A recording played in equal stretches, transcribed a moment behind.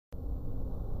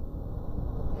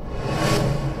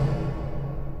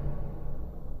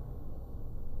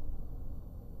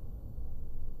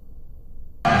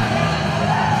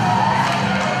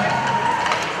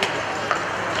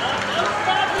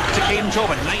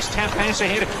Nice tap pass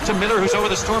ahead to Miller, who's over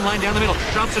the storm line down the middle.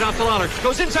 Drops it off to Lawler.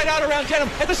 Goes inside out around Denham.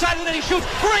 At the side of the net he shoots.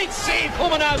 Great save.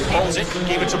 Kolmanowski holds it.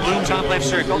 Gave it to Bloom, top left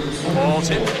circle. Holds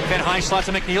it. Fed high slot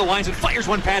to McNeil. Winds and fires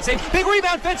one pad save. Big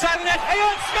rebound. Fed side of the net.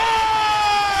 Ayon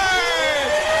scores!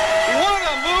 What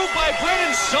a move by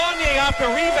Brendan Saunier off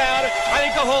the rebound. I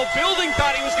think the whole building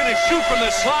thought he was going to shoot from the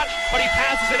slot, but he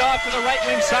passes it off to the right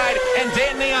wing side, and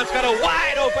Dan Mayot's got a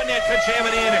wide open net to jam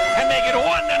it in and make it 1-0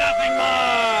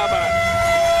 Mob.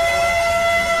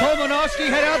 Kolmanowski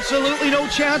had absolutely no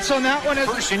chance on that one.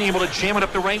 First inning able to jam it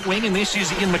up the right wing, and this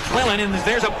is Ian McClellan, and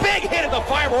there's a big hit at the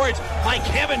fireboards by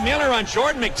Kevin Miller on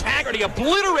Jordan McTaggart. He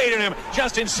obliterated him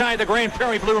just inside the Grand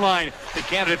Prairie blue line. The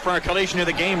candidate for our collation of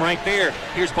the game right there.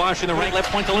 Here's Bosch in the right,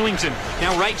 left point to Lewington.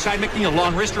 Now right side McNeil,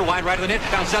 long wrister, wide right of the net,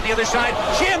 bounces out the other side,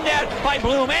 jammed out by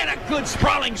Bloom, and a good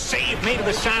sprawling save made to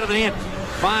the side of the net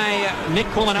by Nick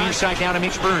Kolmanowski. Side down to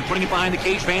Mitch Byrne, putting it behind the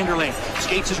cage. Vanderlei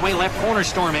skates his way left corner,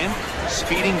 Storman.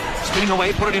 Speeding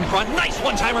away, put it in front. Nice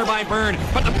one-timer by Byrne,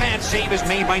 but the pad save is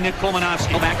made by Nick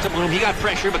Kolmanowski. Back to Bloom. He got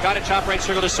pressure, but got it top right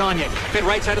circle to Saunier. Fit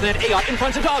right side of the net. Ayotte in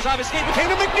front of Dawes. Off escape. It came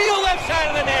to McNeil, left side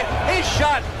of the net. His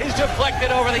shot is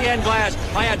deflected over the end glass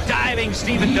by a diving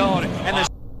Stephen Doan. And the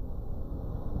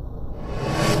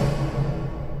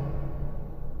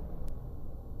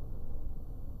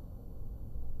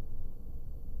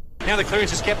now the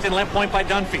clearance is kept in left point by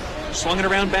Dunphy. Swung it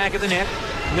around back of the net.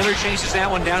 Miller chases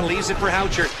that one down, leaves it for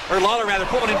Houcher. Or Lawler rather,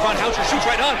 pull it in front. Houcher shoots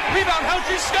right on. Rebound,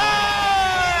 Houcher scores!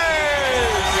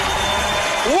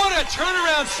 What a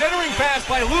turnaround centering pass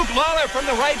by Luke Lawler from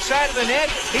the right side of the net.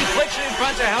 He flicks it in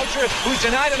front to Houcher, who's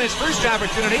denied on his first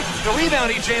opportunity. The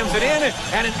rebound, he jams it in,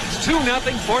 and it's 2-0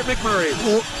 Fort McMurray.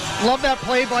 Love that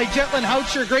play by Jetlin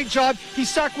Houcher. Great job. He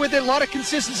stuck with it. A lot of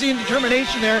consistency and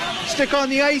determination there. Stick on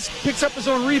the ice, picks up his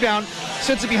own rebound,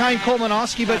 sends it behind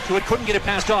Kolmanowski, but couldn't get it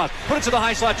past off. Put it to the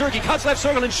high slot. Durkee cuts left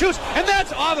circle and shoots, and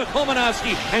that's off of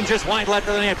Kolmanowski, and just wide left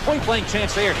of the net. Point blank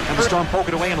chance there. And the Storm poke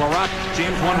it away, and LaRock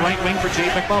jams one right wing for Jade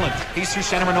McMullen. He's through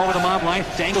centerman over the mob line,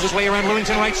 dangles his way around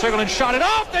Lewington right circle and shot it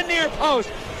off the near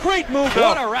post. Great move.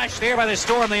 What a rush there by the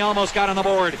Storm. They almost got on the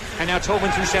board. And now Tobin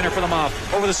through center for the mob.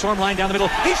 Over the Storm line down the middle.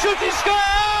 He shoots, he scores!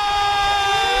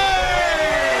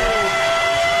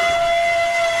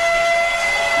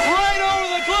 Right over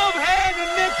the glove hand to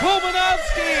Nick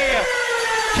Kolmanowski.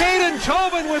 Caden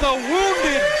Tobin with a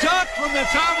wounded duck from the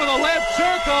top of the left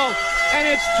circle. And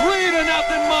it's 3-0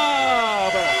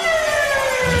 Mob.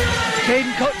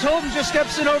 Caden Tobin just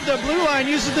steps in over the blue line,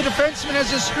 uses the defenseman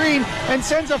as a screen, and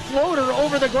sends a floater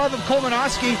over the glove of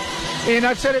Kolmanowski. And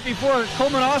I've said it before,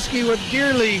 Kolmanowski would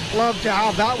dearly love to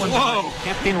have that one. Whoa!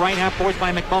 Kept in right half boards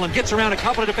by McMullen. Gets around a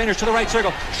couple of defenders to the right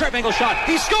circle. Sharp angle shot.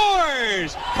 He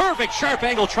scores! Perfect sharp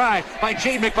angle try by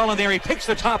Jade McMullen there. He picks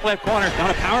the top left corner.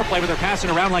 Not a power play, but they're passing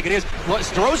around like it is.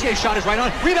 Derozier's shot is right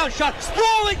on. Rebound shot.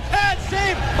 Sprawling pad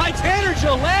save by Tanner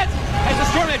Gillette as the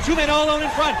Storm had two men all alone in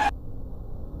front.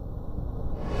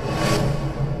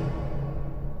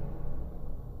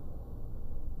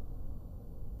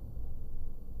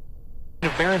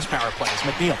 Barron's power plays.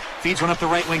 McNeil feeds one up the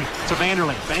right wing to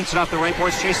Vanderlei. Banks it off the right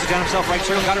boards, chases down himself right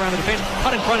circle, got around the defense,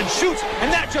 cut in front and shoots, and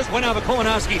that just went out of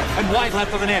Kolmanowski and wide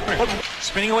left of the net.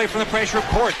 Spinning away from the pressure of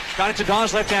Court. Got it to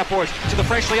Dawes left half boards. To the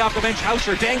freshly off the bench,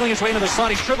 Houcher dangling his way into the slot.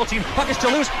 He's triple team. Puck is to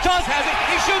loose. Dawes has it.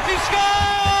 He shoots. He scores!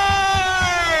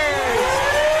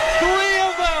 3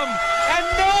 of them, and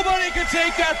nobody could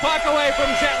take that puck away from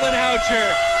Jetlin Houcher.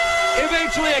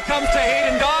 Eventually it comes to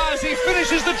Hayden Dawes. He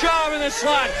finishes the job in the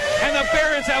slot, and the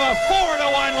Barons have a 4-1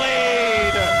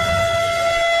 lead.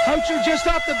 Houcher just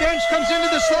off the bench, comes into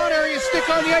the slot area, stick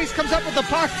on the ice, comes up with the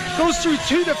puck, goes through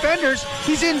 2 defenders.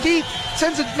 He's in deep,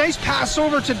 sends a nice pass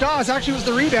over to Dawes. Actually, it was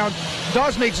the rebound.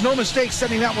 Dawes makes no mistake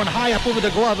sending that one high up over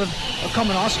the glove of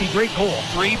Kolmanowski. Great goal.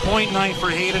 3-point night for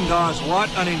Hayden Dawes. What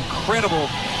an incredible...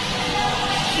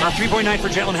 3-point night for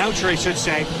Jetlin Houcher, I should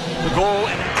say. The goal...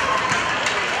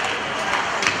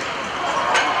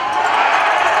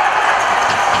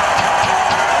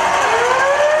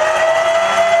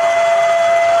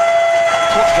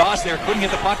 Dawes there, couldn't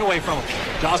get the puck away from him.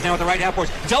 Dawes now at the right half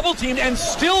boards, double teamed and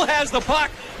still has the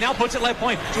puck. Now puts it left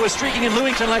point to a streaking in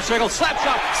Lewington left circle, slap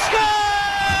shot, scores!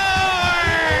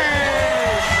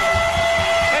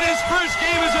 And his first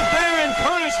game as a Baron,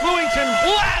 Curtis Lewington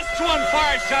blasts one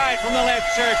far side from the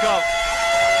left circle.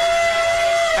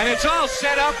 And it's all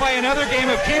set up by another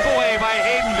game of keep away by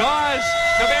Hayden Dawes.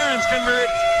 The Barons convert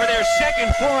for their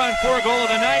second 4-on-4 goal of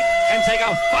the night and take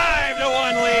a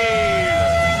 5-1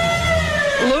 lead.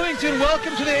 Lewington,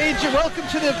 welcome to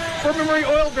the Fort McMurray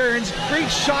Oil Barons. Great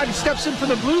shot. He steps in from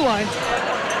the blue line.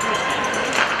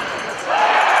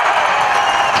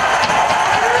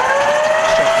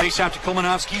 Face-off to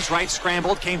Kolmanovsky's right,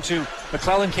 scrambled, came to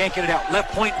McClellan, can't get it out.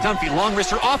 Left point, Dunphy, long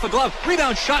wrister, off a glove.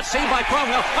 Rebound shot, saved by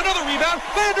Cromwell. Another rebound,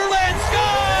 Vanderland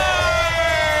scores!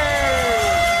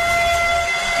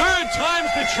 Third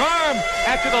time's the charm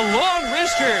after the long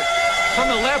wrister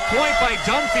from the left point by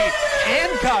Dunphy.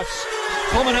 Handcuffs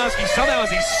Kolmanovsky somehow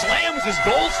as he slams his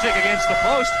goal stick against the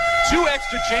post. 2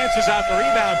 extra chances off the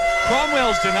rebound.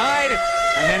 Cromwell's denied,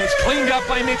 and then it's cleaned up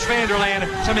by Mitch Vanderland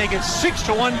to make it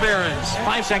 6-1 Barons.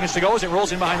 5 seconds to go as it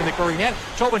rolls in behind the McMurray net.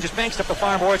 Tobin just banks up the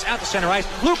farm boards out the center ice.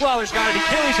 Luke Lawler's got it. He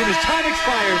carries him as time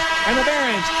expires, and the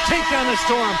Barons take down the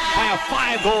Storm by a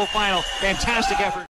 5-goal final. Fantastic effort.